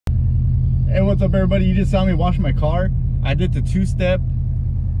Hey, what's up everybody? You just saw me wash my car. I did the two-step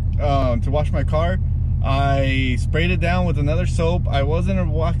to wash my car. I sprayed it down with another soap. I wasn't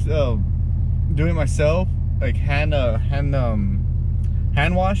doing it myself, like hand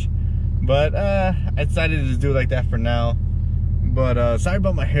wash, but I decided to just do it like that for now. But sorry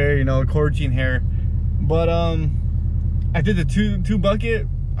about my hair, you know, quarantine hair. But I did the two bucket.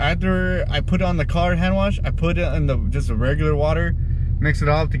 After I put it on the car hand wash, I put it in just a regular water, mix it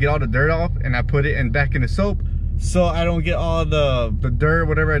off to get all the dirt off, and I put it back in the soap so I don't get all the dirt,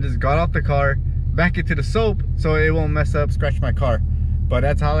 whatever I just got off the car, back into the soap so it won't mess up, scratch my car. But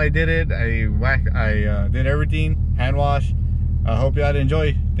that's how I did it. I did everything, hand wash. I hope y'all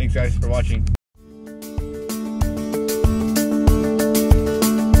enjoy. Thanks guys for watching.